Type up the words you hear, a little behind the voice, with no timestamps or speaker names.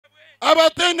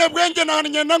abatayine bwenge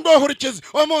nanyenda ngo hurikize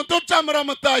omuntu ucamura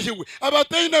mutahiwe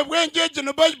abatayine bwenge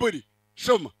gino Bible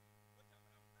shoma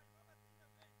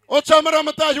ucamura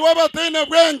mutahiwe abatayine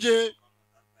bwenge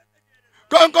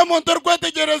konko muntu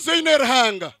rwetegereza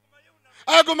inerhanga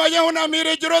aguma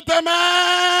yunamira girotama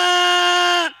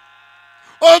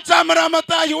ucamura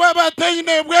mutahiwe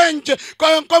abatayine bwenge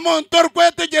konko muntu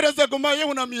rwetegereza aguma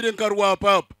yunamira nkarwa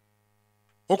papa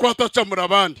uko atacamura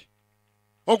abandi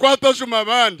uko atajuma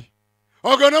abandi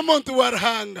ogana muntu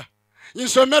warhanga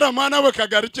insomera mwana we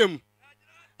kagarikemu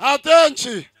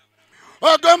atenchi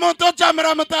ogo muntu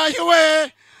chamira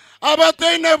mutahiwe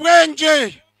abatayine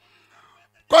bwenge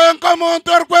konko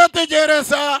muntu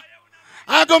rwetegereza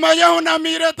aguma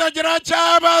yunamira tagira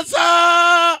cyabaza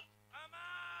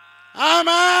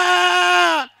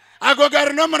ama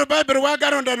agogara no mu Bible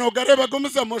wagaronda no gareba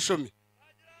gumuza mushumi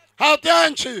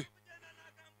atenchi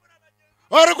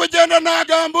ori kugenda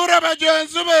nagambura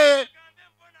bagenzi be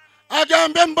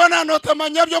agambe mbona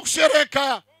notamanya byo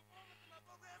kushereka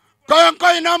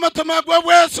konko inamutuma gwa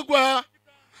bwesugwa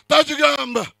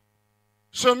tajigamba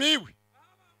shomiwe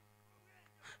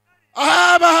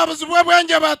abahabuzi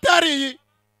bwenge batari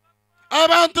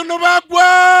abantu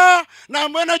nubagwa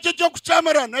namwe cyo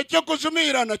kucamara cyo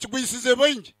kujumira kigwisize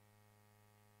bwenge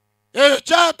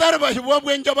cyatari bahibwa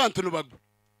bwenge abantu nubagwa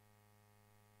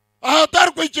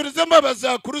ahatari kwikiriza mbabazi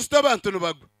za Kristo abantu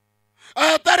nubagwa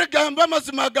ahatari gamba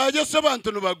mazima ga Yesu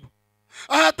abantu nubagwa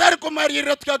ahatari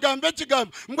kumarira tukagamba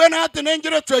kigamba mbwe nati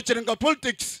nengire twekere nga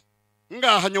politics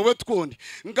ngahanyowe twundi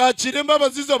ngakire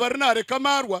mbabazi zo barinare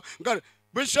kamarwa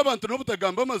bisha abantu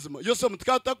nobutagamba mazima Yesu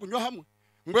mutkata kunywa hamwe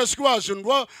ngweshiki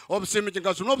washundwa obusimike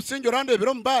ngazo nobusinge rande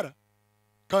biro mbara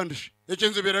kandi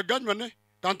ekinzi biraganywa ne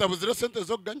kantabuzira sente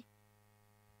zo ganya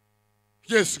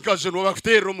yes ngaje no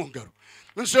bakutera mu ngaro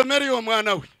nsomeri yo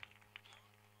mwana we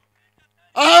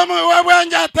ahamwe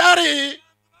wabwanje atari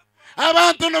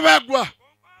abantu nubagwa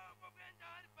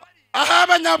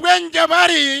abanyabwenge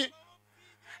bari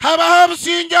habaho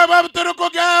businge babuturuko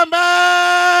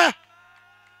gamba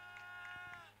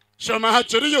shoma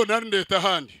haciri yo narindeta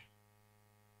handi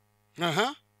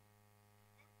aha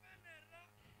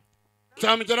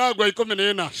tamjaragwa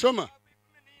ikomenena shoma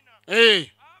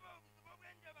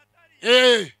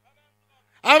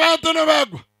abantu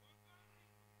nubagwa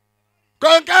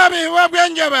konkabi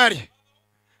wabwenge bari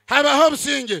habaho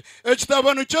businge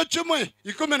ekitabano cyo kimwe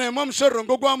ikomenemo mushoro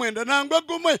ngo gwamwenda nangwa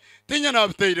gumwe tinya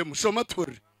nabuteyire mushoma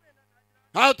turi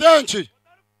atenchi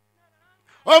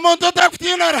omuntu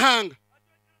takutina rahanga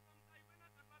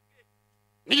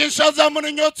nishaza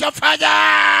muri nyotsa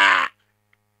faya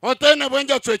otene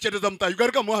bwenge atwekereza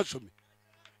mutayigarika muhashome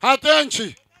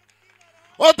atenchi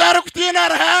otari kutina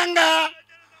rahanga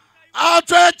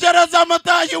atwekereza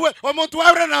mutayiwe omuntu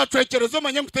wabure natwekereza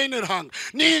umanye nguteyine rahanga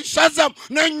nishaza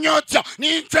nenyotsa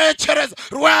nitwekereza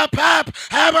rwa papa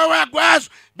haba wagwazo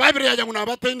Bible yaje ngo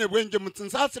nabateyine bwenge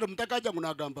mutsinzasire mutakajya ngo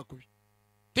nagamba kubi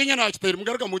tinya nakitera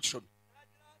mugarika mukishome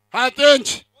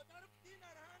atenchi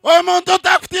omuntu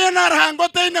takutina rahanga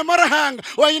oteyine morahanga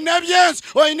oyine byensi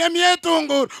oyine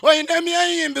myetunguru oyine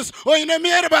myeyimbisi oyine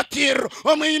myerbatiro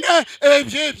omwine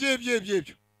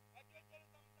ebyo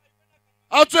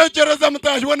atwekereza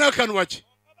mutahiwe nakanwaki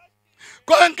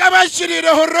konka bashirire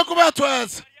horro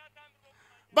kubatwaza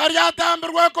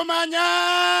baryatambirwa kumanya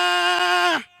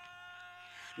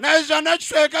najana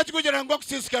chweka kugira ngo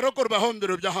kusisikaro kurbaho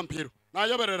mbiro bya hampiro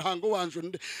nayoberera hango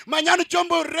wanjunde manyana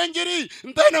cyombo rengeri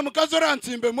ntayina mukazora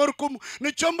nsimbe morkumu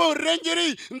ni cyombo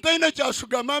rengeri ntayina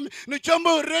cyashugamami ni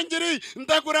cyombo rengeri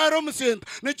ntakuraro musenda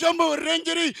ni cyombo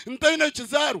rengeri ntayina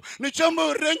kizaru ni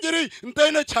cyombo rengeri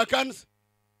ntayina cyakanza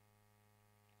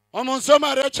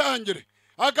omunsoma recangire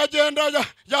akagenda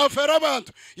yafera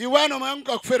abantu iwana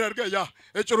mwanguka kufererga ya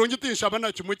ekirungi tinshaba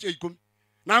na kimuke ikumi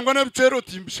nangwa nabicero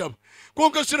timbishaba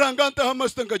kuko shiranganta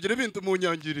hamasta ngagire ibintu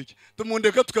munyangirike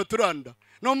tumundeka tukaturanda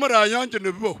no murayanje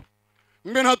nebibo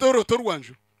mbe hatoro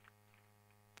torwanjo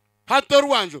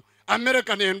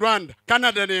America ne Rwanda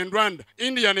Canada ne Rwanda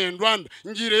India ne Rwanda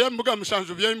ngire yambuga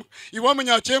mushanju bye iwa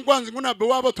munyakenkwanzi ngunabe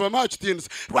wabo twamachitinza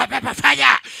rwapapa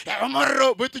faya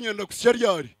omorro butinyenda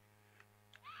kusyari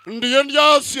ndiye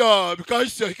ndyasya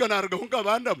bikayisya hikanarga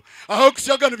hunkabanda aho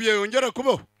kusyagana byeyongera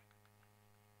kubo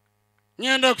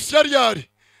nyenda kusyari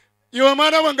iwe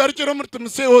mana wangarikira muri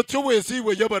tumse otyo wese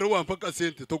iwe yabara wampaka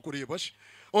sente to kurebasha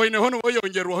oyine hono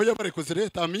oyongerwa aho yabare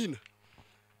kuzireta amina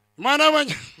mana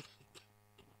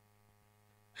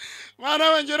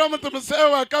wangira mutumse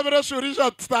wa kabira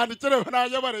shurisha tandikire na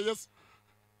yabare yesu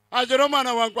ajero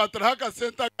mana wankwatira haka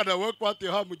sente kana we kwati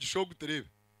ha mu gishogu terebe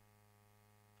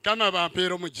kama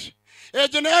bampero mugi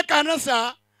ejene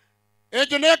kanasa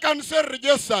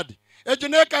registered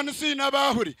ejene kanisi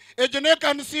n'abahuri ejene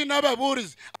kanisi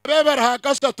n'ababurizi abebara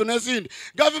hakashatu n'ezindi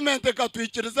government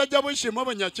katwikiriza jya bishimo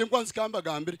abanyakinkwa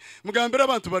nsikambagambire mugambire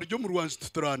abantu baryo mu Rwanda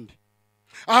tuturande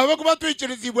ahabo kuba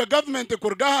twikirizibwe government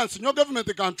kurga hansi nyo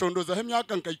government kancondoza he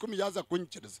myaka nka 10 yaza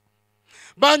kunyikiriza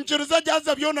banjiriza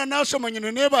jaza byona nashomo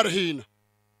nyine ne barhina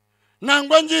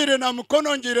nangwa ngire na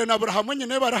mukono ngire na Abrahamu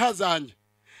nyine barahazanye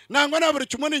nangwa na buri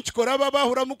kimwe n'ikikora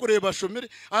babahura mu kureba shomire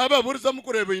ababuriza mu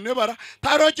kureba ine bara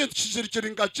taroke kishirikira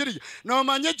ngakiri no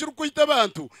manye cyuru kwita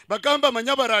abantu bagamba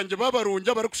amanyabaranje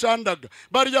babarunja bari kushandaga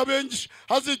bari yabengisha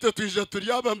hazite twije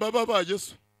turi abamba baba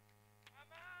Yesu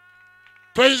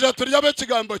twije turi abe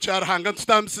kigambo cyarahanga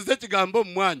tutamsize kigambo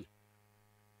mu mwanya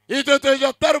ito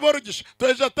twije tarbo rugisha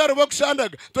twije tarbo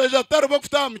kushandaga twije tarbo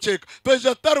kutamukeka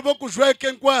twije tarbo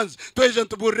kujweke nkwanzi twije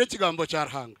tuburire kigambo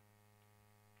cyarahanga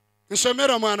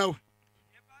nshomera mwana we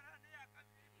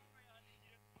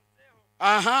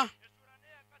aha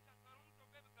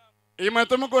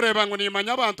imata mukoreba ngo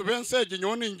nimanya abantu benseje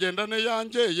nyoni ngenda ne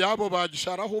yanje yabo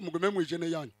bagisharaho umugume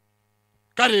mwijene yanje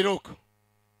kariroko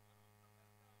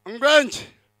ngwenje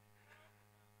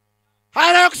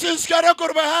harakusinskara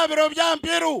kurba habiro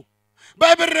byampiru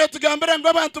babirire tugambira ngo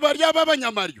abantu barya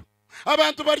babanyamaryo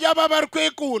abantu barya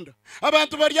babarkwekunda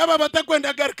abantu barya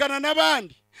batakwenda garikana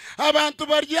nabandi abantu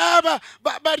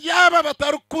baryaba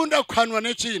batarukunda kwanwa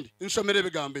n'ikindi inshomere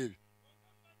bigambe ibi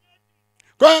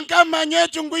konka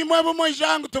manyecu ngwimwe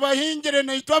bumujangu tubahingire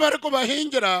neitwa bari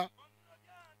kubahingira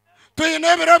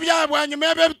tuyinebiro byabwanyuma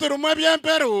y'ebiturumwe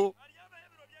by'emperu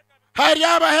hari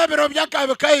abahebero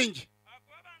by'akabikayingi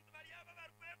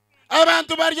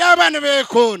abantu baryabana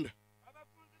bekunda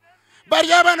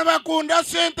baryabana bakunda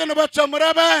sente nubacamura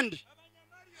abandi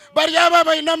baryaba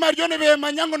bayina maryo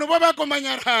nibemanya ngo nubo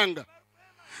bakomanyaranga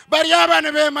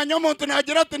baryabana bemanya umuntu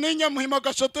nagira ati ninya muhima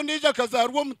gashoto ndije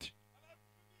kazarwo muti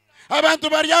abantu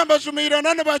baryamba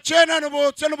jumirana nibacena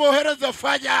nibotse nibohereza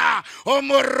faya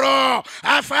omuro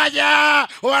afaya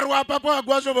warwa papa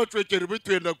agwaje bocwekera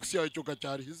bitwenda kusya icyo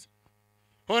gacyarize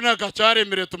hona gacare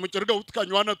mbere tumukirga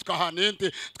utukanywana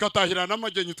tukahanente tukatahira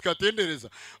n'amagenyi tukatendereza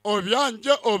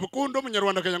obyanje obukundo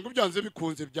umunyarwanda kanyanga byanze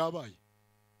bikunze byabaye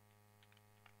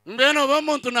mbeno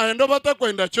bamuntu nahendo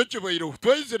batakwenda cyo kibayiro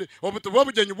twizire obutubo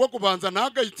bugenyi bwo kubanza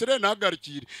nagayitsire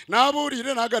nagarikire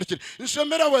naburire nagarikire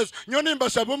inshomera wese nyoni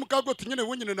mbashabo mukago tinyine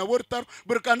bunyine na wortaro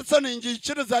burikanditsa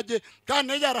ningikirizaje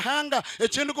kane yarahanga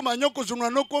ekindi kumanyo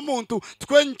kujunwa no ko muntu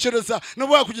twenkiriza no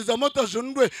bakugiza moto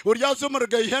jundwe uryazo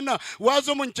murga ihena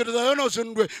wazo munkiriza yono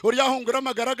jundwe uryahungura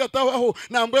amagara gataho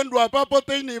nambwe ndwa papo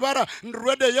tini bara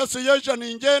ndrwede Yesu yeje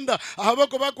ningenda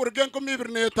ahabako bakurge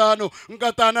 2025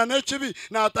 ngatana nechibi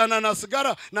natana na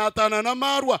sigara natana na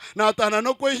marwa natana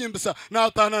no kwehimbisa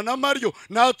natana na maryo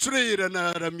naturire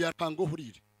na ramya kango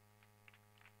hurire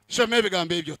sheme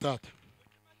bigambe ibyo tata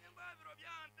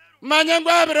manyengo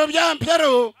abiro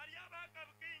byampero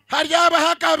hari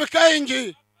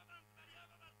abahakabikayingi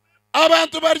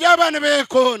abantu baryabana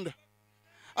bekonda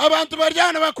abantu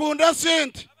baryana bakunda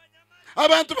sente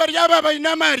abantu baryaba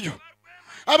bayina maryo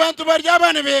abantu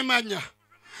baryabana bemanya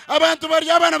abantu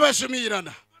baryabana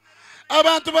bashimirana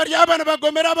abantu baryabana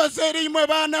bagomera abazeri imwe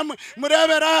bana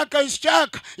murebera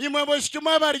akashaka imwe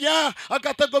boshikuma barya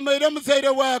akatagomera muzere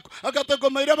wako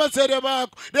akatagomera abazere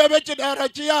bako rebe kidara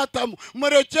kiyatamu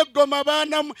mureke goma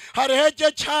bana hari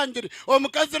heke cyangire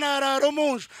omukazi nararo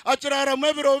munju akirara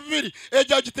mu biro bibiri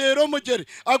eja gitero mugeri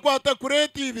akwata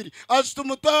kureti ibiri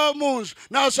asitumuta munju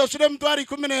nashashire mutwari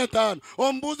 15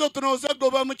 ombuzo tunoze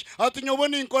goba muki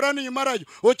atinyobona inkorani imarayo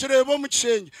okirebo mu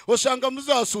kishenge oshanga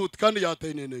muzasuta kandi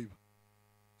yatenene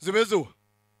zibezo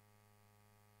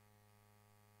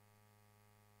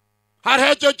hari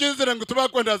hecyo kizire ngo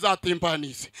tubakwenda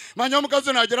zatimpanisi manya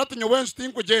mukazi nagira ati nyowenshi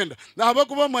tinkugenda nabo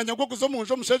kuba manya ko kuzo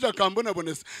munjo musheje kambona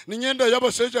bonese ni nyenda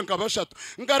yabasheje nkabashatu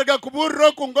ngarga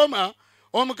kuburro ku ngoma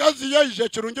omukazi yayije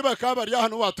kirungi bakabari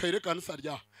hano watwerekana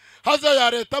sarya haza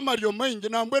ya leta Mario Maingi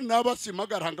nambwe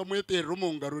nabasimagaranga mweterera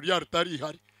umungaro rya rutari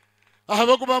hari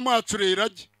ahaba kuba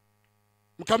mwacuriraje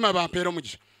mukama bampera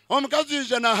mugisha omukazi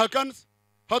yije na hakanse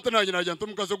hata najya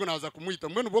ntumukazo gunaza kumwita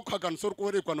mwe nubo kwakanso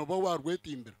rworekwa no bo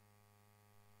warwetimbira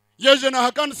yeje na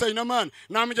hakanisa inamana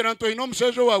namugera nto ino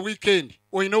mushejo wa weekend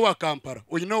oyino wa Kampala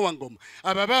oyino wa Ngoma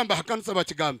ababamba hakanisa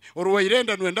bakigambe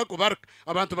orwayirenda nwenda kubaraka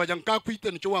abantu bajya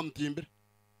nkakwite nicyo wamutimbira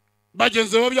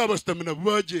bagenze bo byabastamina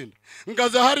bubagenda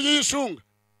ngaza hari yishunga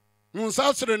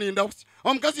Nunsasire nindavuze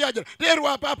omukazi yagera rero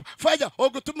wa papa fajya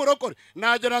ogutumurokore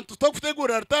nagera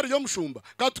ntutokutegura altari yo mushumba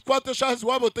katukwate shazi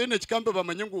wabo tene kikambe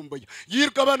bamanye ngumboya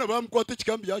yirka bana bamkwate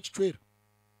kikambe yakicwera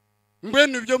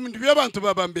mbene ibyo ndibyo abantu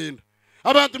babambenda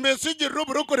abantu mesige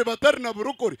ruburokore batari na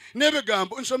burokore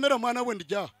nebegambo nshomera mwana we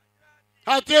ndijya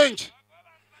hatenje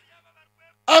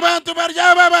abantu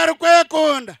baryaba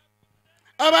barikwekunda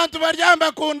abantu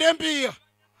baryamba kunde mbiya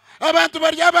abantu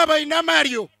baryaba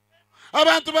bayinamario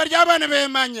abantu baryaba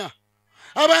nebemanya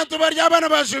abantu baryaba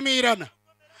nabajumirana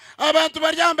abantu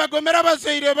baryamba gomera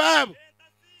abazeire babo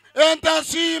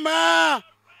entasima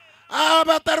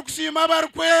abatarukusima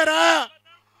barikwera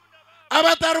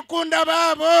abatarukunda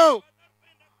babo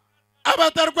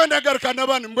abatarukwenda garukana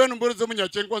abantu mbwenu mburize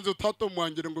munyacengo nzo tato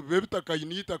mwangire ngo bibe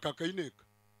bitakayinita kakayineka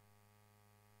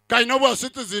kaino bwa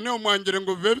citizen omwangire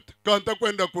ngo bibe kanta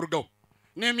kwenda kurgaho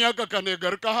n'imyaka kane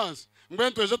garuka hansi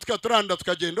mbwenu tweje tukaturanda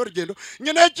tukagenda urugendo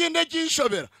nyine kinde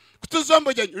kinshobera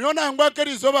kutuzombogenye uyo nangwa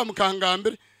karizo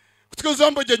bamukangambire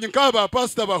kutuzombogenye nkaba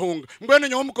pastor bahunga mbwenu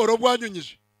nyo mukoro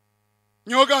bwanyunyije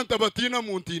nyoga ntabatina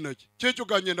mu ntinaki cyecho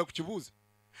kanyenda kukibuza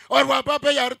orwa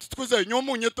papa yari tukuze nyo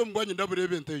munyeto mbwanye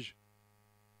ndaburebe nteje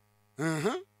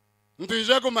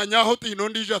ndije kumanyaho tino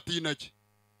ndije atinaki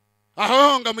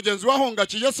aho honga mugenzi wahonga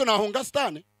ki Yesu nahonga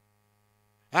stane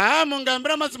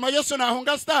mungambira mazima Yesu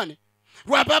nahonga stane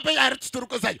rwa papa yari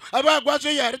tuturukozayo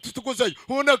abagwaje yari tutukozayo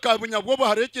huna kabunya bwo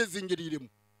baharekeze ingiririmo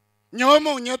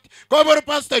nyomo nyete ko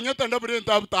pastor nyota ndabure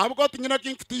ntabuta habwo tinyina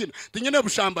kingfitina tinyina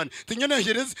bushambane tinyina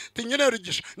hirezi tinyina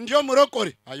rugisha ndiyo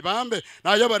murokore ayibambe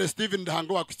nayo bare Steven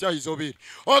ndango wakutya izobiri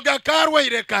oga karwe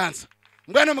irekansa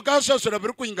ngwana mukashashura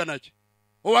biri kwinganake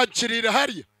owakirire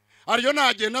hariya ariyo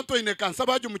nagenda toine kansa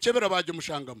baje umukebera baje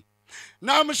mushangamo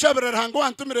namushabira rango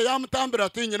wantumire yamutambira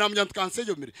tinye namyantu kanse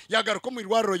yomire yagaruko mu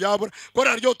irwaro yabura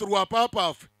kora ryo turwa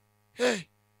papa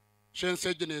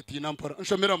shense geneti nampora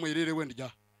nshomera mu irire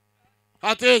wendya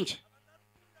hatenje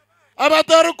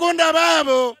abatarukunda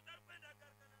babo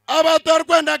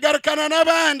abatarkwenda garukana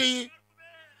nabandi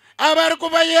abari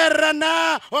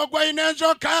kubayerana ogwa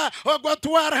inenjoka ogwa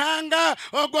tuwarhanga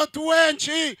ogwa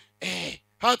tuwenchi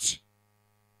hatsi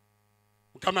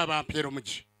kama bampero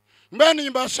muji mbani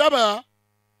mbashaba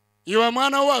iwa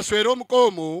mwana waswero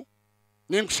mukomo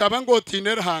ninkushaba ngo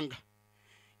tinerhanga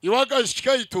iwaga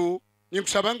shikaitu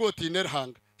ninkushaba ngo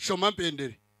tinerhanga shoma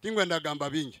mpendere tingwenda gamba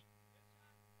bingi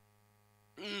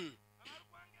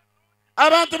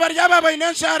abantu baryaba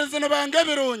bayinenshari zino bange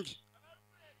birungi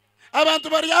abantu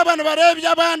baryaba barebye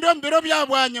abandi mbiro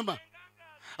byabwanyuma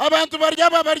abantu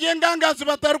baryaba baryengangazi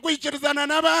batarukwikirizana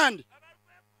nabandi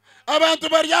abantu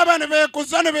baryaba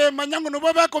bekuzana bemanya ngo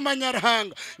nubo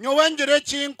bakomanyarhanga nyowangire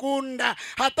kinkunda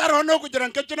hataro no kugira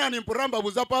nke kinani impuramba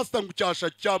buza pastor ngucyasha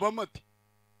cyaba mati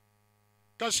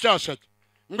kashasha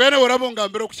ngwene urabunga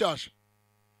mbiro kucyasha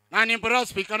nani impura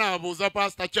speaker na buza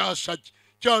pastor cyasha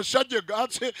cyashaje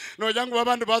gatse no yangu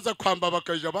babandi baza kwamba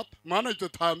bakaja bata mana ito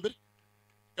tambire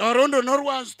arondo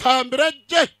norwanz tambire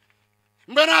je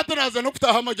mbena atanaza no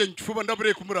kutaha magenyi fuba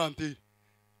ndabure kumurantire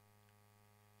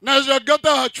naje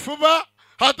gata hachuba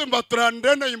hatu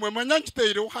mbatrandene imwe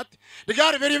manyankiteire hati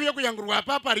digari beri byo kuyangurwa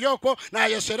papa ryoko na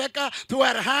yeshereka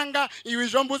tuwarhanga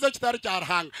iwijombuza kitari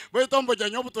cyarhanga bwetombo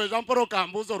janyo buto Jean Paul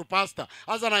kambuzo rupasta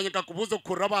azananyika kubuzo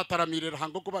kuraba ataramirira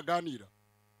hango kubaganira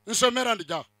nsomera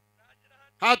ndija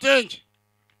hatenje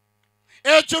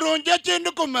echurunje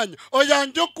kindu kumanya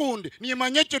oyanje kundi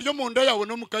nimanye kiryo munda yawe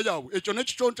no mukayawe echo ne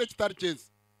kiconce kitari cyese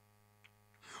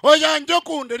oyanje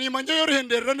kundi nimanye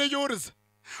yoruhenderera ne yuriza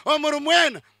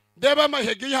omurumwena deba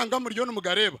mahege yanga muryo no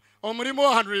mugareba omurimo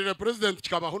wahanurira president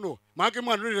kikabaho no make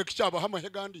mwanurire kicabaho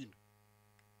amahega ndina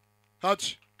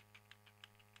hati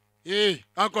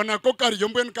akona ko kariyo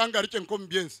mbwen kangari cyenko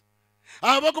mbyense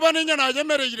abo kuba ninya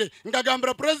nayemereyire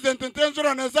ngagambira president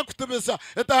ntenzura neza kutubesa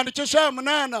etandike sha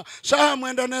munana sha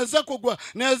mwenda neza kugwa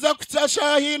neza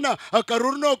kutsasha hina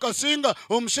akaruru no kasinga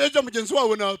omusheje mugenzi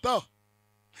wawe nata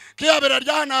kiyabera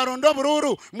ryana rondo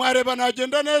bururu mwareba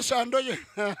nagenda neshando ye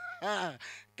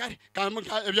kari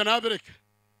kamuka ebyo nabereka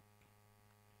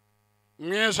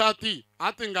mweshati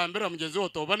ati ngambira mugenzi wo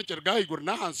tobanikira gahigura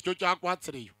na hansi cyo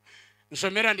cyakwatsiriyo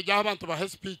nshomera ndijya abantu ba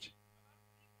speech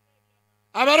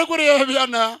abaruguriye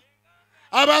byana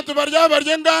abantu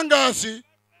barya ngangasi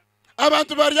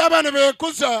abantu barya bane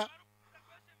bekuza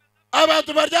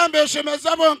abantu barya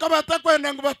mbeshemeza bonka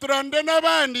batakwenda ngo baturande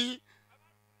nabandi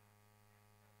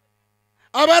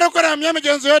abarukora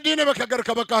myamigenzo ya dine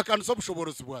bakagaruka bakahakana so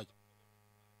bushoborozi bwayo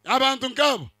abantu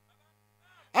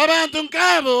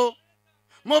nkabo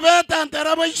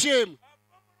mubetantara boyishema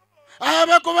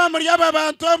aba kuba muri aba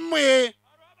bantu mwe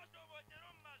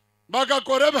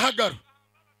bagakora bahagaro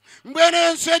mbwene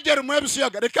ensegera mwe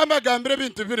bisiyaga reka magambire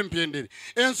bintu biri mpendere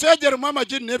ensegera mwe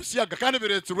amagini nebisiyaga kandi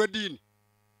biretsirwe dini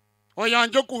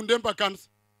oyanje kundempa kansa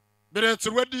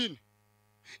biretsirwe dini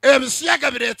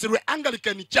ebisiyaga biretsirwe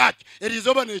Anglican Church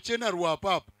erizoba nekena rwa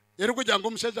papa eri kugira ngo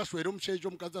umusheje ashwere umusheje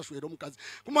umukazi ashwere umukazi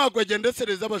kuma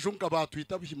kwegendesereza abajunka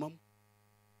batwita bihimamo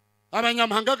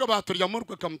abanyamahanga baturya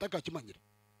murwe kamutaka kimanyire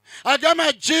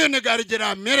agama jine garigera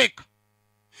Amerika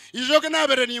ijoke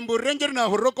nabere nimburire ngeri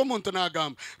nahurro ko muntu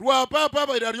nagamba rwa papa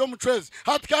bayira ryo mucwezi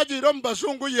hatkagiro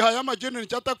mbazungu yihaye amajine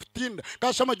ncyata kutinda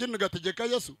kasha amajine gategeka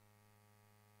Yesu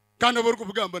kandi buri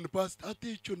kuvugamba ni pastor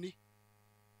ati icyo ni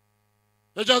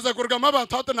yajaza kurgama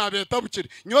abantu hata nabeta bukiri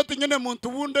nyoti nyene muntu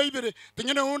wunda ibere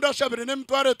tinyene wunda shabere ne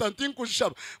mtware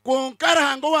tantinkushaba konkara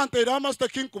hango wantera master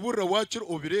king kuburra wachiro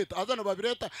obireta azana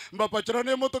babireta mbapakira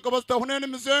ne moto kabasta hunene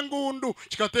mizengundu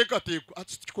chikateka teku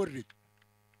ati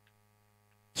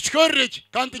chikorriki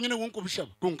kandi nyene wunku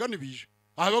bishaba kunkani bije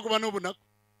aba kuba nobunako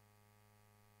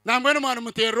nambwe n'umwana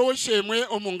mutero wishemwe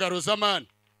omungaro zamani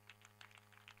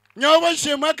nyobo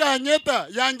shemwe kanyeta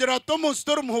yangira to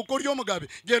mustor muhuko ryo mugabe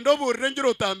gendo burire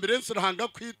ngiro tambire nsirahanga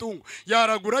kwitungo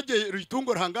yaragura je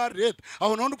ritungo rahanga reta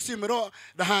aho none kusimiro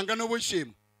rahanga no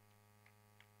bushimwe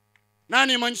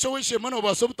nani mansho wishemwe no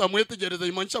basobta mwetegereza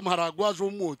imansha maharagwaje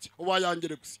umutsi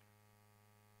obayangire gusi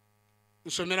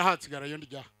nsomera hatsigara yo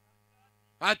ndya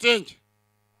atenge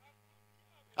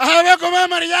ahabe ko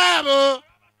bamari yabo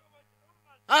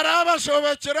araba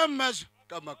shobekera maje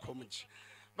kamakomuje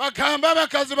bakamba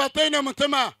bakazi batene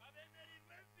mutima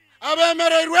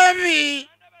abemererwe bi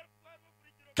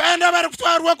kandi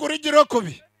abarutwarwa kurigiro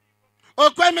kubi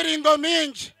okwemiringo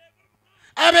mingi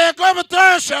abeko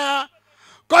butosha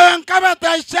konka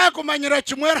batasha kumanyira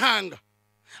kimwerhanga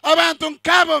abantu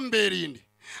nkabo mberindi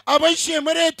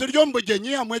abashimire turyo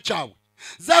mbugenyi hamwe cyawe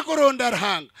zakuronda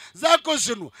rahanga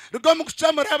zakozunwa rwo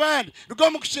mukucamura abandi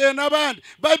rwo mukushena abandi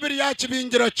babiri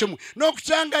yakibingira kimwe no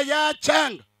kucanga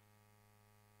yacanga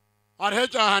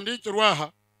arheja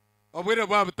handikirwaha obwire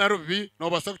bwa butarubi no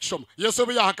basa kushoma Yesu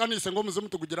biyahakanise ngo muzimu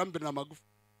tukugira mbere na magufa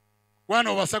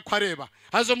wana basa kwareba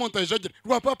hazo muntu ajegira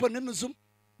rwa papa ne muzimu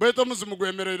beto muzimu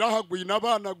gwemerera hagwina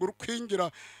abana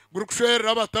gurukwingira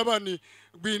gurukushera abatabani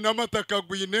gwina amataka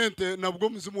gwinente nabwo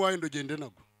muzimu wayindo gende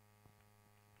nago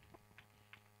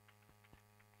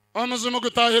Amazumu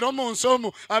gutahira mu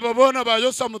nsomo ababona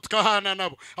bayosa mutkahana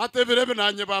nabo atebirebe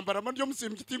nanye bambara mu ryo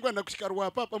musimbye tingwa nakushikarwa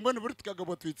papa mbone buri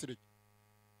tukagabo twitsire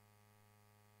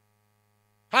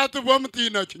hatu bwo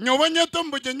mutina nyobanye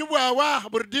tombuje nyubwawa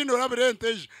burdino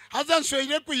rabirenteje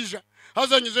hazanshoyire kwija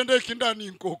hazanyize ndeke ndani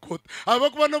inkokota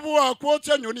abakubana buwa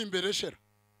kwotsa nyoni imbere shera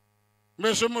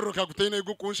mesho muruka gutene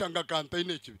gukunshanga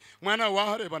kantaine kibi mwana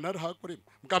wahareba narahakure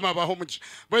mukama baho mugisha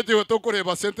bwete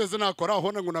otokureba sente zinakora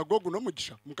hona ngo nagogu no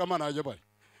mugisha mukama naje bari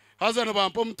hazana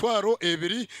bampo mutwaro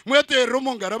ebiri mweterero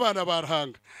mungara abana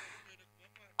barahanga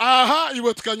aha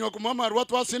iwe tukanywa kumama rwa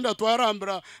twasinda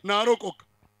twarambira narokoka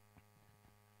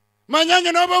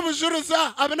manyanya nabo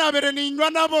bujuruza abanabere ninywa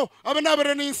nabo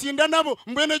abanabere ninsinda nabo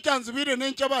mbene cyanzubire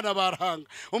nenca abana barahanga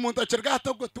umuntu akirga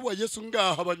atogwa tuwa Yesu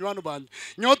ngaha abanywano banje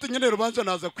nyoti nyene rubanza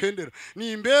naza kwendera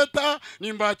nimbeta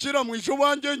nimbakira mwijo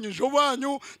wanje nyijo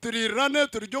wanyu turirane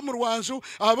turyo mu rwanju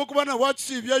abo kubana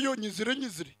wacisibyayo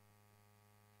nyizire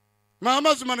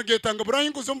mama zumana getanga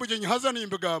burahingu zombuje nyihaza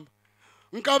nimbegamba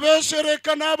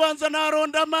nkabeshereka nabanza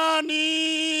naronda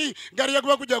mani gariya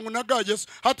kuba kugira ngo naga Yesu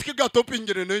hatike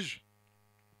gatopingire neje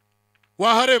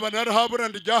wahareba narahabura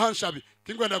ndijyahanshabi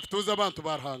tingwa nakutuza abantu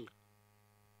barahanga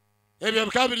ebyo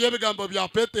bikabiri yebigambo bya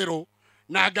Petero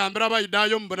nagambira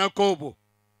abayidayo mbona kobo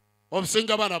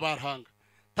obusinga abana barahanga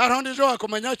tarondijo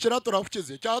akomanya kira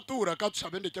turafukize cyatura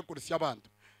katushabe ndeke kurusya abantu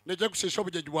ndeke gushisha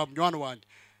bugeji bwa mnywana wanje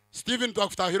Steven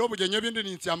twakutahira bugenye bindi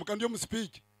ninsiamuka ndiyo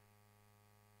muspeak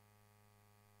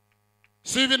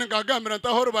Steven ngagambira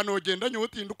ntahoro banogenda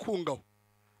nyutinda kungaho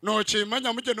no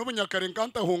chimanya muje n'ubunyakare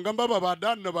nkanta hunga mbaba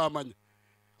badana bamanya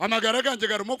amagara ganje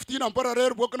garimo kutina mpora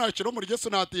rero bwo kunakiro muri Yesu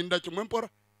natinda kimwe mpora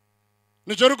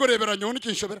nijo rukorebera nyoni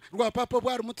kinshobera rwa papa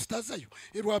bwari mututazayo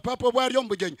rwa papa bwari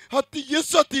yombugenye hati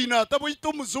Yesu atina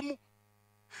ataboyito muzumu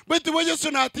bwetu bo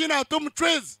Yesu natina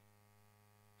atomtrez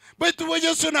bwetu bo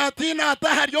Yesu natina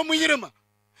atahari yo muyirema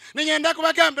ninyenda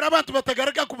kubagambira abantu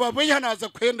batagaraka kubaboye hanaza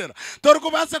kwendera torko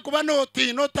base kuba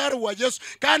notino tari wa Yesu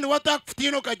kandi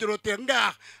watakufitino kagirote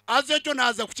nga aze cyo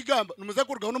naza kukigamba numuze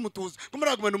kurgaho n'umutuza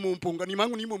kumuragumana mu mpunga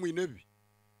nimangu nimo mwinebi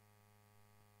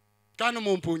kandi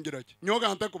mu mpungirake nyoga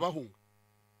anta kubahunga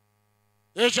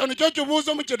Esho nicyo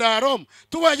cyubuzo mu kidarom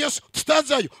tuwa Yesu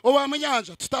tutazayo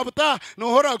obamanyanja tutabuta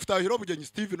nohora kutahiro bugenyi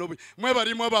Steve nobe mwe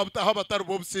barimo babutaha batari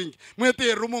bo busingi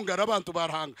mwetera umungara abantu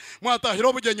barahanga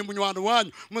mwatahiro bugenyi munywano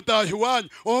wanyu mutahi wanyu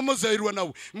omuzayirwa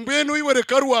nawe mbenu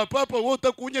iwereka rwa papa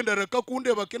wota kunyendera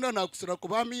kakunde bakina nakusira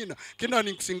kubamina kina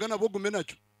ninkusingana bo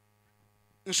gumenacho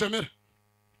nshemera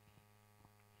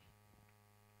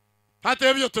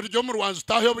hatebyo turyo mu Rwanda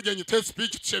tahiyo bugenyi te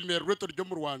speech tsemerwe turyo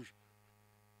mu Rwanda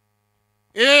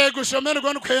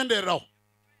gushomerwa n'ukwendereraho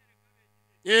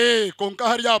konka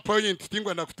hariya point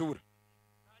tingwenda kutura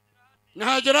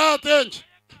ntagira atenje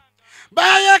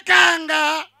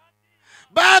bayekanga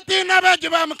batina baje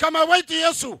bamukama waiti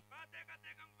Yesu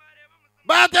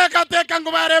bateka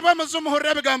ngo barebe muzumu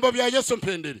hurre bigambo bya Yesu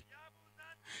mpenderi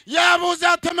yabuze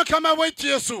atemukama waiti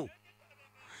Yesu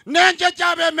nenje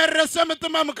cyabemerese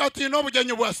mutima mukatino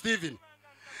bugenyu bwa Steven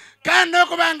kandi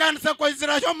kubanganisa kwa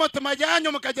Israel mutima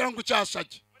yanyu mukagira ngo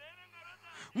cyashaki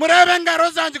murebe ngaro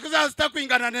zanje kuzazita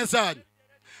kwingana nezanyu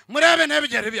murebe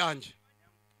nebigere byanje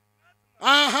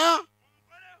aha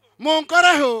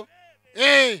munkoreho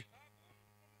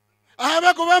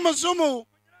ahaba kuba muzumu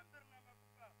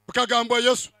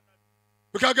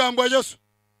bikagambwa Yesu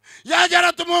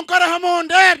yagera tumunkoreho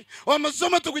munderi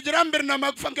omuzumu tukugira mbere na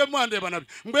magufa nge mwandeba nabi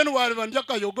mbwenu wari banje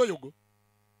kayogoyogo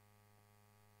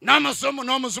namasomo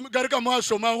no muzumu garika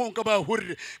mwashoma honka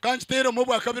bahurire kandi tere mu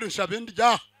bwa kabiri nshabindi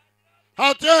ja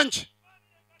hatenje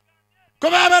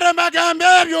kubabere magambo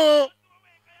ebyo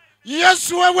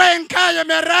Yesu wewe nkaye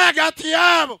meraga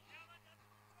atiyabo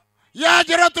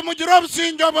yagera tumugira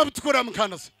obusinjo babutukura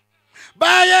mukanasa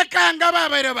bayekanga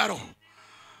babere baro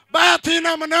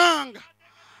batina munanga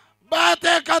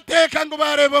bateka ngo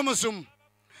barebe musumu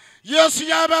Yesu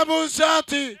yababuza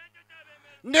ati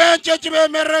nenje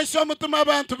kibemerera mutuma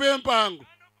abantu bempango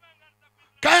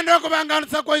kandi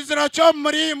okubanganisa kwa Israel cyo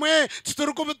muri mwe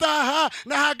tuturukubutaha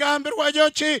nahagambirwa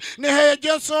yoki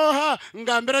nehegesoha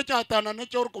ngambira cyatana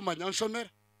necyo rukumanya nshomera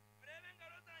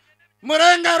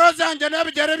murengaro zanje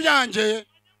nebigere byanje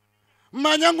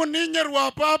manya ngo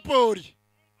ninyerwa papori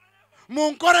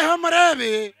munkoreho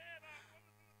murebe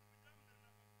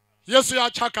Yesu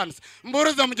yachakanisa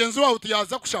mburiza mugenzi wawe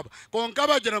utiyaza kushaba konka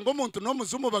bagira ngo umuntu no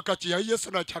muzumu bakakiya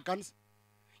Yesu nachakanisa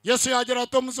Yesu yagira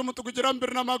to muzumu tukugira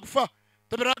mbere na magufa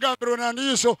tebiragambirwa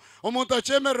nandisho umuntu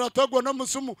achemerera togwa no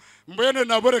muzumu mbene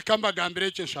nabore kambagambire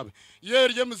icyo nshabe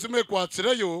yerye muzumu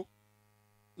ekwatsireyo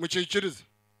mucikiriza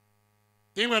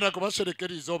tingwenda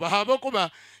kubasherekerizo bahabo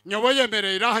kuba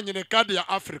nyoboyemerera irahanyine kandi ya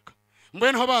Afrika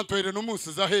mbene ho bantoire no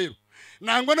musi za hero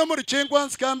nangwe no muri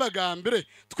kingwansi kambagambire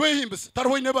twehimbise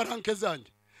tarho ine baranke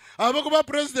zanje abo kuba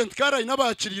president kara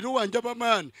inabakirira wanje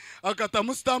abamani akata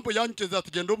mu stamp yankeza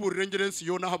atugenda uburengerensi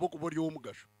yona habo kubori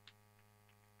umugasho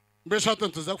mbesha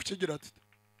tuza kukigira ati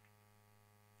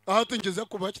aha tungeze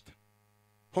kubakita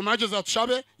homaje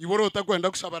zatshabe iborota kwenda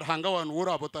kushaba rahanga wanu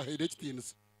urabota here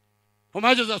kitinisa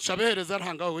homaje zatshabe hereza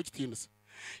rahanga we kitinisa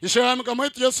yishayamika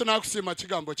mwetu Yesu nakusima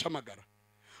kigambo cyamagara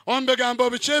ombe gambo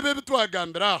bicebe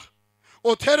bitwagambira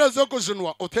oterezo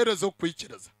kujunwa oterezo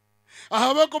kwikireza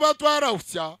ahaba kuba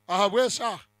twarahusya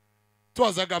ahabwesha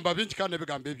twazagamba binki kandi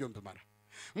bigambe ibyo mbimara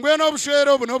ngweno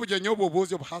obushero buno bugenyo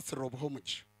bubuze buhasiro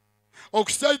buhomugisha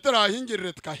okusayitira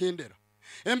ahingirire tukahindera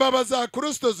embaba za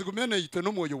Kristo zigumene yite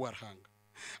no moyo warhanga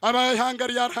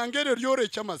abahangari yarhangere ryore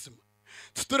cyamazima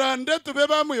tuturande tube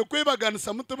bamuye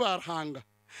kwibaganisa mutubarhanga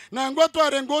nangwa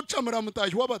twarengo ocamura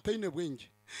mutahi wabataine bwingi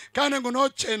kandi ngo no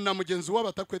cena mugenzi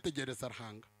wabatakwetegereza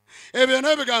arhanga ebe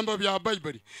nabigambo bya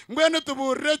Bible mbwene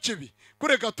tuburire kibi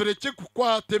kureka tureke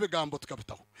kukwate bigambo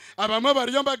tukabitaho abamwe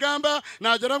bariyo mbagamba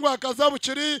nagera ngo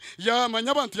akazabukiri ya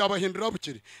manyabantu yabahindura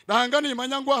bukiri nahanga ni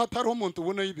manyangwa hatariho umuntu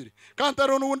ubona yibiri kandi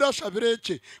ari n'ubundi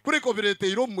ashabireke kureko birete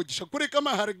iro mugisha kureka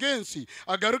amahargensi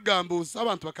agarugambo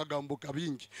abantu bakagambuka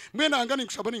bingi mwe nahanga ni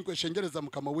kushaba ni kweshengereza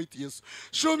mukama witi Yesu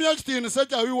shumya kitini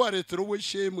sajya wiwaretero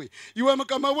wishemwe iwe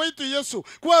mukama witi Yesu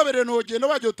kwabere no genda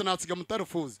wajyo tunatsiga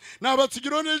mutarufuzi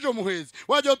nabatsigiro nejo muhezi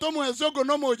wajyo to muhezi ogo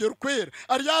no mojo rukwera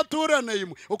ari yaturana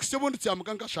imwe okusebundi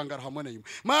cyamuganga shangara hamwe nayo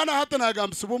mana hata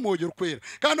nagambisa ubumoyo rukwera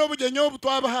kandi obugenyo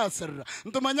butwaba hasarira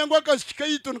ntumanya ngo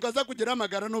akashikayituntu kaza kugira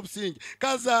amagara n'obusinge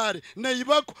kazare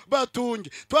neyibako batunge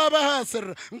twaba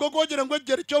hasarira ngo gogera ngo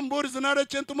gere cyo mburize nare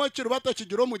cyento mokiro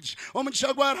batakigiro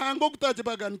omugisha gwarango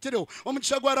gutagibaganikireho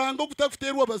omugisha gwarango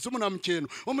gutafuterwa bazumu na mukeno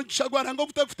omugisha gwarango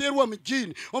gutafuterwa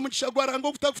mujini omugisha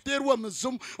gwarango gutafuterwa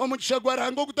muzumu omugisha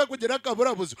gwarango gutakugira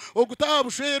kaburabuzo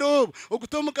ogutabushero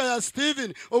ogutumuka ya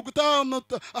Steven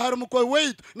harumukwe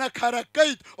wait na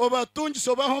karakait obatungi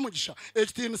sobaho mugisha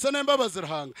ekitinisa nembabazi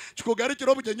rahanga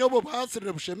kikugarikira obugenyo bo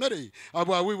basirire bushemereye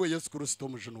abo awiwe Yesu Kristo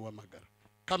mujunu wamagara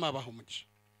kama abaho mugisha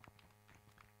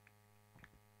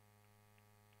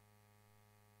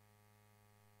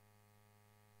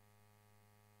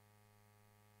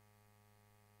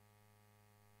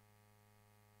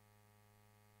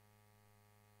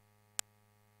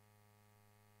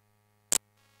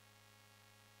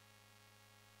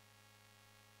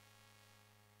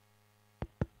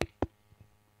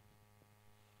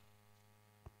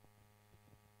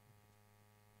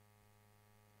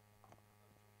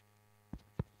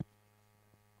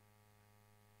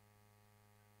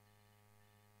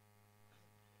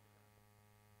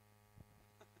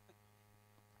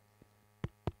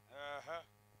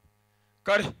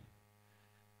kare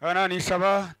abana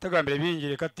nishaba tagambere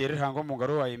bingire katere hango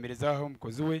mungaro ayemerezaho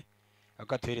umukozi we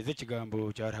akatwereza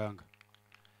ikigambo cya Ruhanga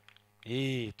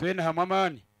twene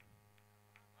hamamani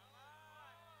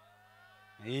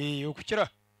ukukira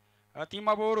ati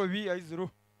maboro bi ayizuru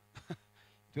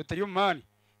twetari umani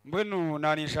mbwenu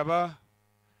nanishaba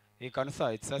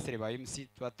kanisa itsasere ba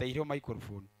MC twatayiro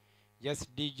microphone yes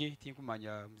DJ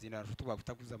tinkumanya mzina rutuba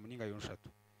kutakuza muninga yonshatu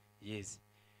yes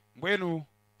mbwenu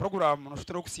program no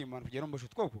shutro kusima kugera mu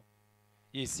shutwoko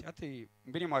yes ati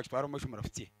mbiri mwacu twaro mu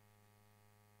shumarafiti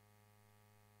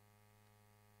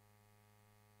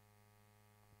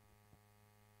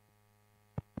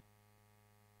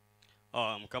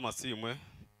mukama simwe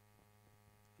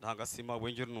ndanga sima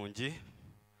bwengero nungi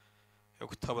yo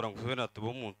kutabura ngubera tubo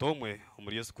umuntu omwe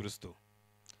muri Yesu Kristo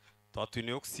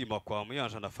twatwine okusima kwa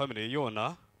muyanja na family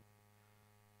yona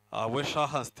awe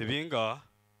shaha stebinga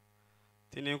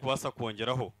tine kubasa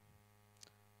kongeraho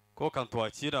ko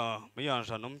kantwakira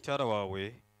muyanja no mucyara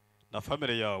wawe na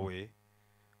family yawe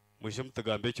muje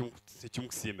mutagambe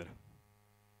cy'umusimira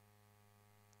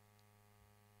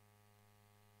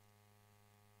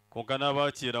kongana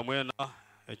bakira mwena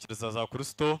ekiriza za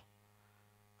Kristo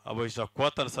abajja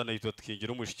kwatanasana yitwa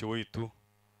tukingira umushiki witu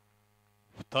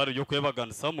utari yo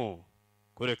kwebaganisamo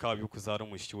koreka byukuzara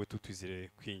umushiki witu twizire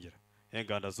kwingira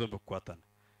enganda zombe kwatana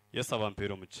Yesu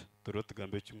abampero muca turo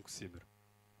tugambe cy'umusimira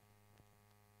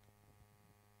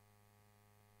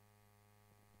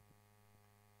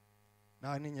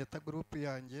nani nyeta group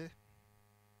yanjye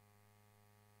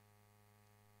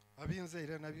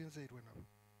abinzeire nabinzeirwe nabo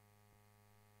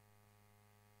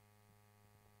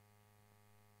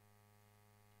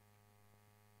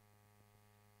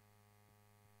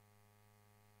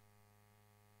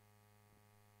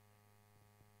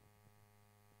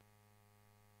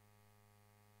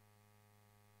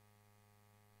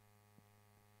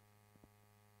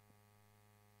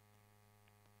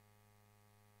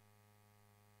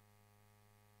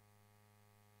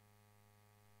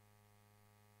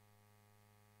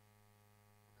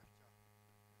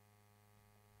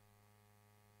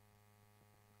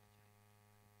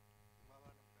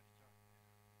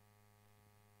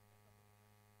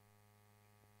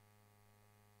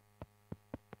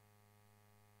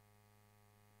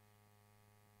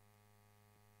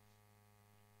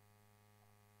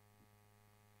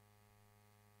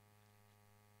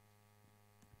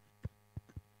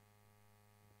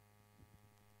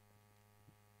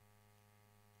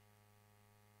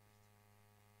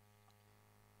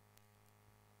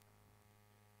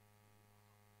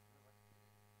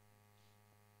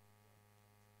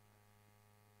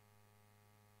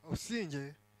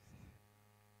usinge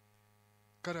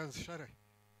karanzi sharai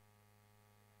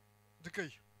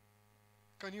dikayo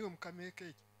kaniyo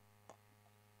mkameke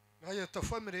naya ta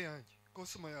family yanjye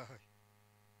kosuma yahaye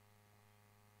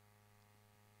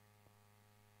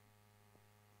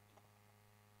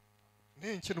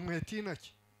nenki numwetina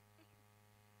ki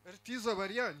ertiza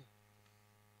bariani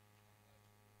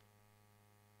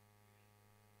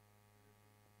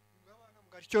abana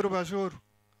mugaricyo rubajoro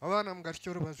abana mugaricyo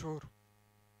rubajoro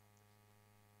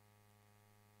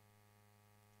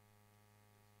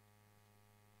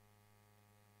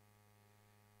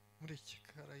muri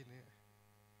kikarayine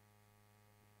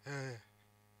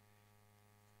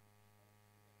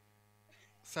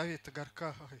savita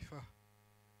garka haifa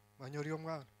manyori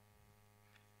omwana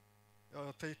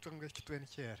taitunga kitweni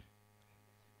kyere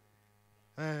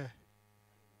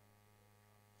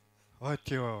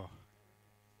otyo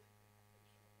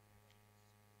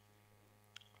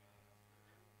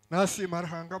nasi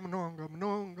marhanga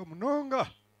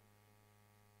mnonga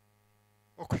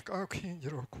okwika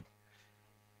kwingira oku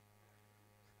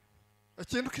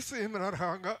ikintu kisimira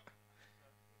Ruhanga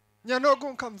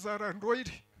nyanogo nkamzara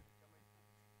ndoire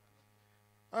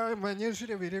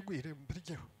manyejire biregwire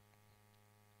mbirgeho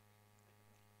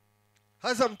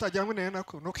haza mtajyangu nena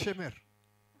ko nokushemera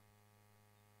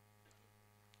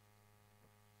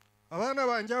abana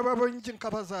banje ababonye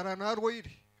nkabazara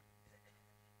narwoire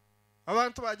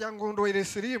abantu bajyangu ndoire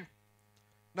sirimu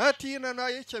natina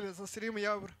nayekebeza sirimu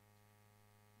yabura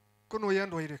kuno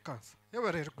yandoire kansa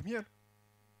yabarergumyena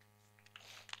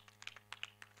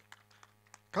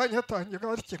kanya tangiye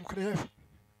garike nkureba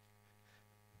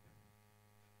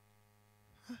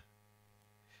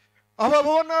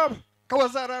ababona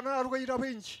kabazarana arwira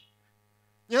bengi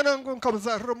nyana ngo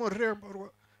nkabazarira mu rembo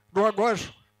rwagwaje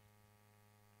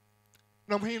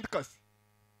namuhindikazi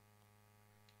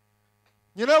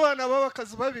nyina abana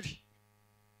babakazi babiri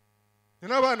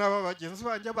nyina abana babagenzi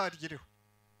banje barigiriho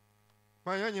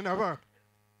manya nyina abana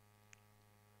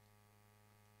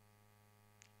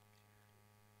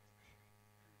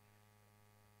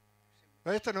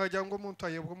bahita nabagira ngo umuntu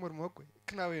ayobwe umurimo gwe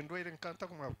kinawe ndwere nkanta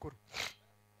ku mwabukuru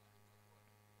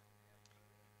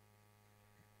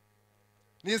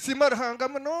nisima rahanga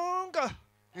munonga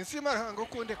nisima rahanga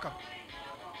ukundeka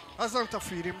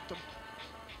azantafire muto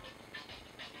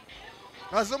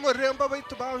azomuremba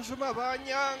baitu banjuma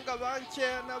banyanga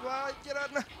bankena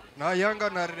bagirana nayanga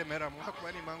naremera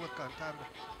mwakuba ni mango kantamba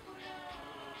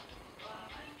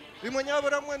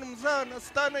bimunyabura mwe muzana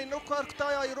stana ino kwa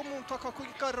kutaya iro muntu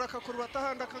akakuyikarira akakurubata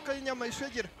handa akayinyama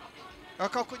ishegera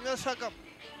akakunyweshaga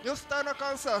yo stana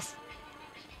kansas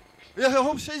yehe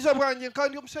hobsheija bwanjye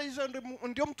kandi umsheija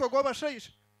ndi umutwa w'abasheija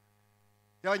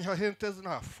yanyiha hente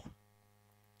zinafu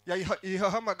yayiha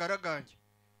hamagara ganjye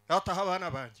yataha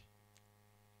abana banjye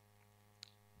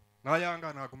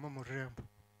nayanga naguma mu rembo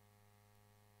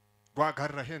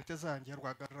rwagarra hente zanjye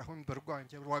rwagarra humbe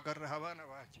rwanjye rwagarra abana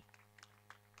banjye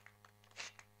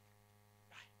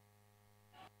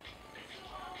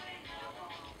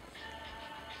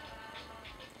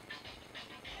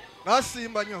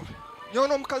nasimba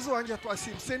nyono mukazi wanjye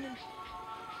twasimseni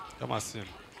Kamasimu.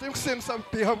 timsimsa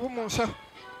piha bumusha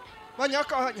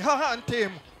manyaka haha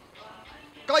ntemo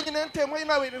kanye nentemo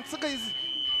inawe ntsigizi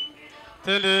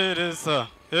Tendereza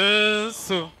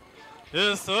Yesu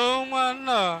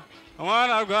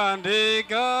mwana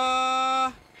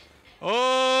gwandiga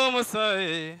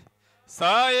omusayi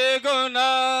saye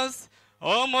gonas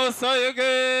omusayi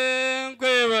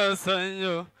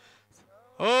gwebasanyo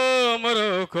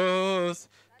omurokos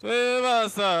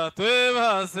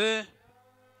twebase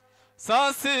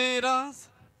sasiras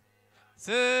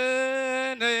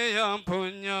sene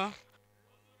yampunya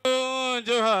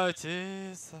onjo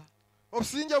hakisa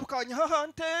obusinge bukanye haha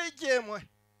ntegemwe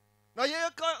naye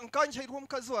nkanje irwo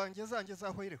mukazi wanjye zanjye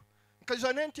zahwireho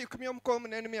nkajane ntikumye mukomu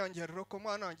nene yangerero ko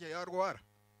mwana wanjye yarwara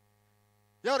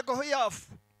yargaho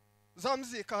yafu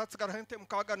zamzika hatsigara hente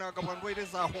mukaga nagabandwere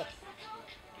zaho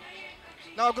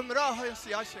nagumira aho yose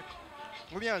yasheka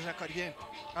ngumyaje kariyente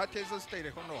atezo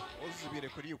zitereho no ozibire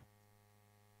kuri bo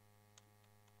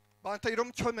bantayiro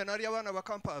mucyome nari abana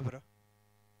bakampabira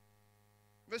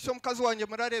mbese mukazi wanjye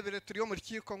murarebere turiyo muri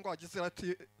kiko ngo agize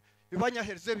ati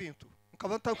ibanyahereze bintu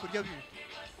nkabanta kurya bintu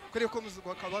kuri ko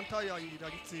muzigo akabanta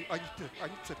yayiragitse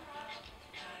anyitse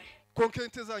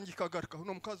konkente zanjye kagaruka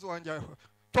no mukazi wanjye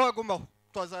twagumaho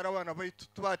twazara abana baitu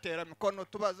tubatera mikono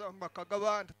tubaza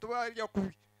makagabanda tubarya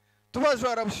kubi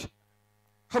tubajara busha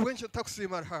habwe nje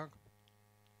takusima rahanga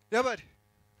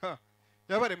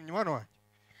yabare mnywana wanjye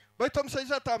baitu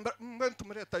mshaija tamba mbentu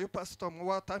mureta yo pastor mu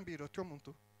watambiro tyo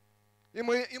muntu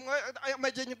imwe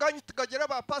amagenyi ganyi tugagera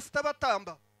ba pastor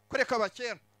batamba kureka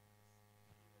bakena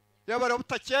yabara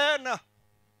butakena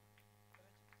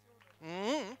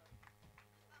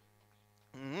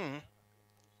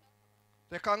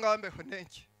reka ngambe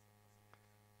hunenki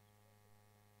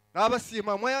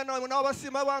nabasima moya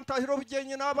nabasima bantahiro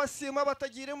bugenyi nabasima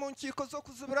batagire mu nkiko zo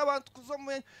kuzibura abantu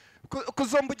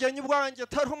kuzombugenyi bwanjye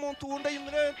tariho umuntu wunda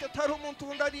yimrente tariho umuntu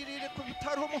wunda ririre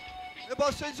kubitariho mu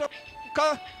basheje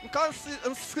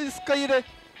nkansiskaire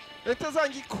ete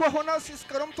zangi kwaho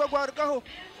nasiskara mutagwargaho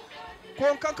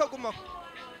konka kagumaho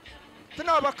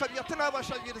tunabakabya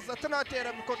tunabashagiriza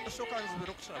tunatera mikono shokanzi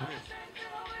biro kushabure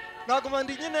naguma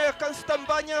ndi nyine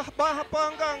kansitambanya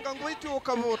bahapanganga ngo iti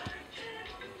ukabuta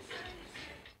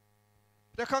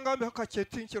reka ngambe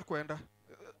hakaketinkir kwenda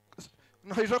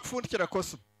nahija kufundikira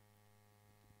koso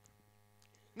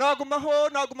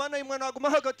naguma na imwe naguma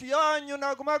hagati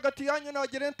yanyu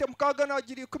nagirente mukaga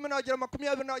nagiri 10 nagira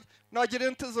 20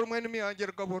 nagirente zurumwe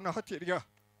n'imiyangira gabona hatirya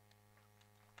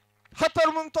hatar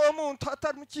umuntu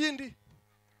hatar mukindi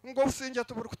ngo businge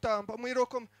tubur kutamba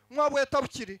mwiroko mwabwe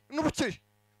tabukiri n'ubukiri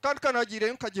kandi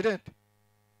kanagire nkagirente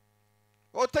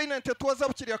otainente tuwaza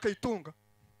bukiri akayitunga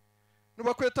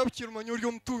nubakweta bukiri umanyuri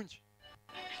y'umutungi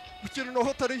bukiri no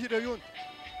hotarihire yundi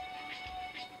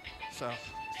saha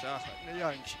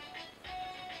neyange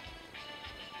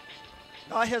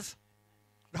naheza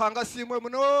hanga simwe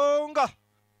munonga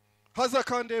haza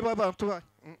kandi babantu ba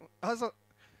haza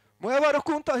mwe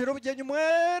barakuntahira bugenyi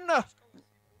mwena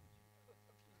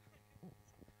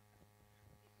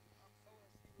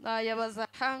nayabaza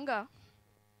hanga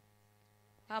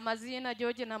amazina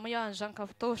joje na muyanja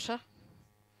nkavutosha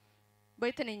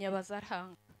baite ni nyabaza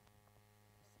hanga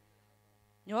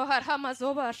nyo harha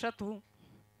mazoba ashatu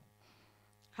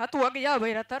hatu wage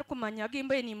yabaira tar kumanyaga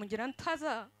imbe ni mugira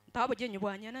ntaza ntabugenyi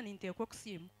bwanyana ninteko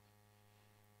kusima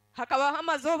hakaba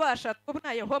hamazoba ashatu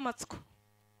nayo homatsiko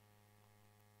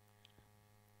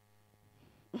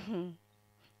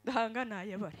hanga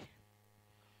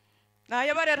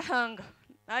nayabare hanga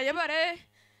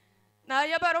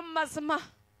nayabare mazima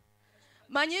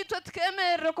manyitwa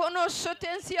tkemer ko no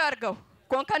shotensi argaw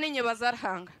konka ninye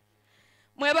bazarhanga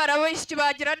mwe barabishi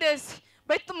bagira desi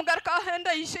baitu mugarka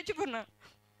henda yishe kibuna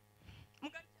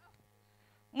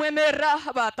mwe merra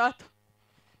batata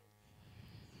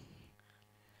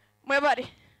mwe bari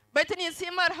baitu ni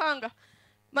simar hanga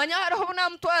manya haraho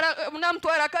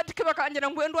bunamtwara kati kibakangira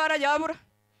ngwendwara yabura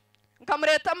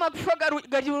nkamureta amapfa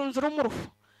garunzura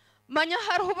umurufu manya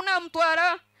haraho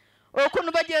bunamtwara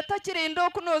okuno bageta kirindo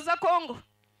kunoza Kongo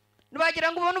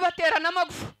nibagira ngo ubone baterana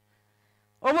amagufa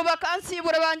ubu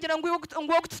bakansibura bangira ngo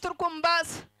gututurwa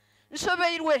mbasa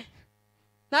nshobeirwe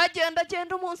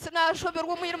nagenda umunsi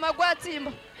nashoberwa umwirima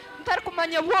gwatsimba ntari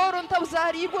kumanya bworo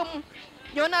ntabuzarirwe mu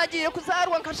nyo nagiye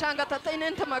kuzarwa nkashanga tata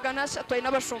inente magana ashatu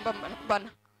n'abashumba bana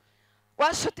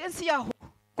washotensi yaho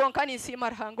konka ni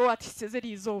simarhango watiseze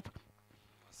rizoba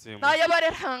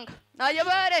nayabarehanga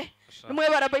nayabare nimwe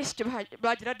barabayishye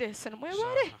bagira dese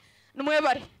nimwe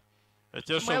bare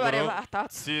ekeshongoro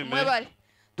nimwe bare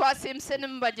twasimse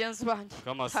n'imbagenzi banje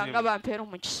hanga bampera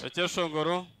umugisha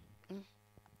ekeshongoro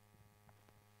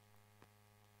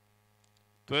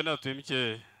twena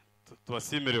twimike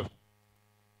twasimiryo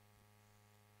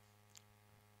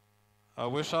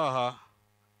aweshaha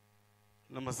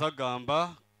namasagamba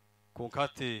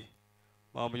konkati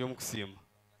mamuyo mukusima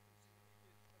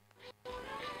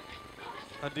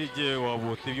adije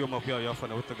wabuti byo makya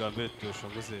yafana butagambe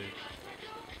tushongoze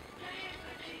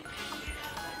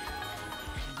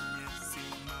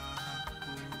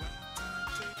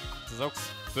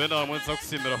twena mwenza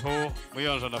kusimiraho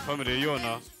muyanja na family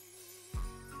yona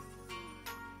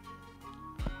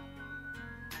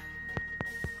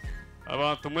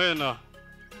abantu mwena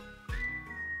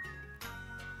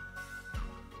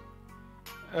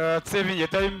tsevinye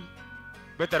time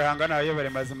betarahangana ayo bare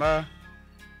mazima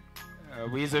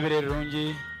bwizo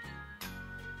birerungi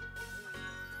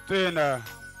twena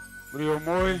buri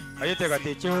omoy ayetega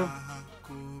tekeho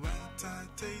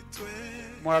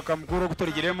mwaka mukuru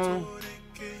kuturigiremo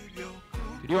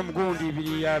turiyo mugundi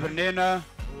ibiri ya bernena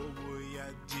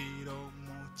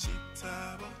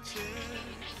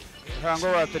hango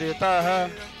waturetaha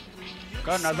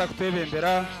kana aza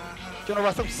kutwebembera cyo no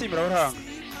basa gusimira uranga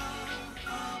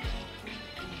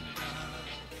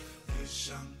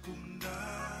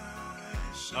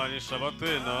nani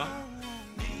shabatwena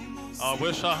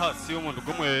abwesha hasi umuntu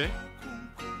gumwe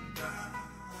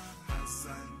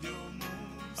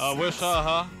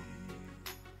abwesha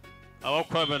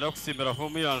abakwabenda kusimira ho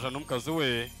muyanja n'umukazi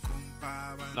we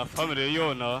na family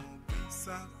yona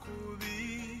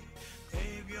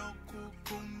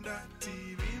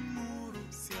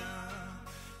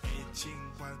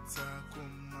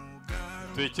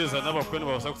twekeza n'abakwene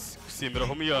babasa gusimbira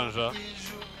ho muyanja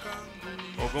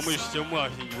ubwo mwishike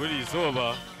mwahingiwe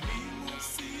rizoba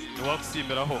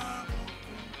niwakusimbiraho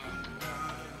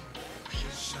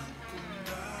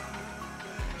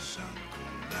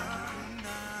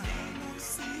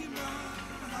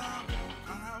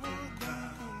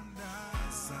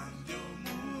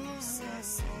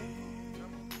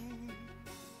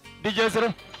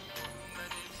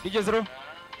DJ Zero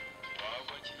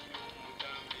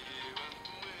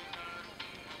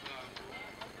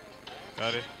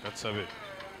kare katsabe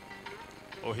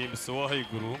ohimso wa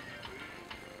haiguru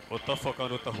otafaka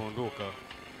n'utahunduka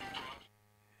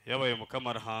yabaye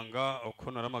mukamarahanga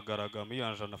okona ramagaraga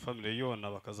miyanja na family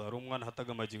yona bakazara umwana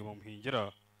hataga amagingo mu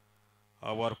muhingira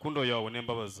abarukundo yawe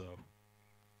nembabaza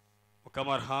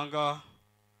mukamarahanga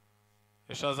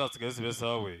eshazatsigaze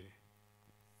bezawe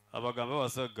abagamba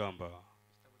basagamba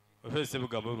ofese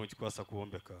bugamba burungi kwasa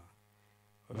kubombeka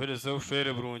ofese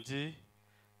ushere burungi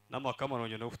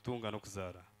n'amakamanonye no kutunga no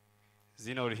kuzara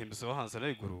zina urihimbiso hanze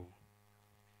n'iguru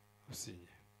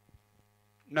usinye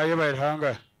nayo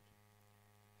bayirhanga